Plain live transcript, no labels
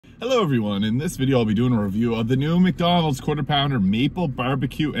Hello everyone, in this video I'll be doing a review of the new McDonald's Quarter Pounder Maple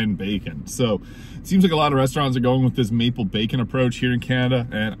Barbecue and Bacon. So it seems like a lot of restaurants are going with this maple bacon approach here in Canada,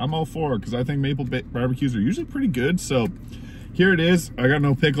 and I'm all for it because I think maple barbecues are usually pretty good. So here it is. I got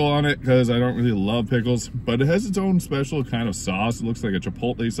no pickle on it because I don't really love pickles, but it has its own special kind of sauce. It looks like a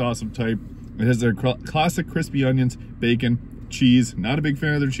chipotle sauce of type. It has their classic crispy onions, bacon, cheese. Not a big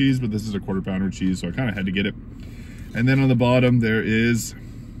fan of their cheese, but this is a Quarter Pounder cheese, so I kind of had to get it. And then on the bottom there is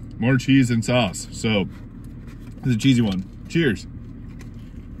more cheese and sauce. So this is a cheesy one. Cheers.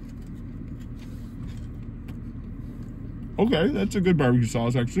 Okay, that's a good barbecue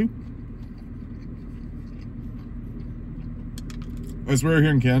sauce actually. I swear here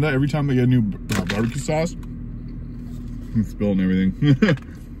in Canada, every time they get a new barbecue sauce, I'm spilling everything.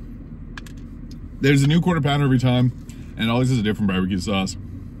 There's a new Quarter Pounder every time, and it always has a different barbecue sauce.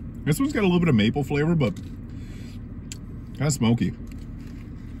 This one's got a little bit of maple flavor, but kind of smoky.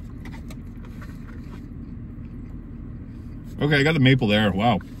 Okay, I got the maple there.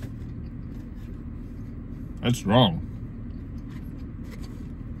 Wow. That's strong.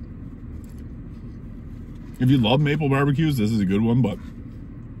 If you love maple barbecues, this is a good one, but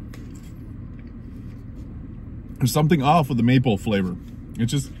there's something off with the maple flavor.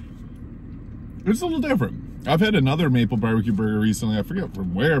 It's a little different. I've had another maple barbecue burger recently. I forget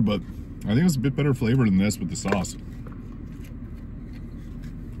from where, but I think it was a bit better flavor than this with the sauce.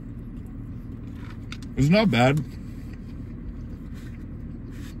 It's not bad.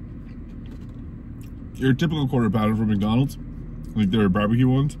 Your typical Quarter Pounder from McDonald's, like their barbecue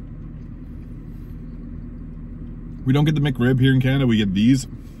ones. We don't get the McRib here in Canada. We get these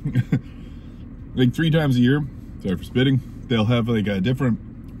like 3 times a year. Sorry for spitting. They'll have like a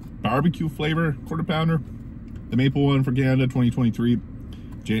different barbecue flavor Quarter Pounder. The maple one for Canada, 2023.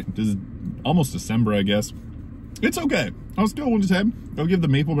 This is almost December, I guess. It's okay. I'll still just have. I'll give the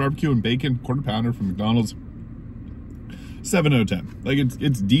maple barbecue and bacon Quarter Pounder from McDonald's 7 out of 10. Like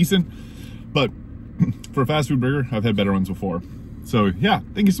it's decent, but for a fast food burger, I've had better ones before. So yeah,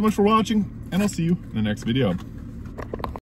 thank you so much for watching, and I'll see you in the next video.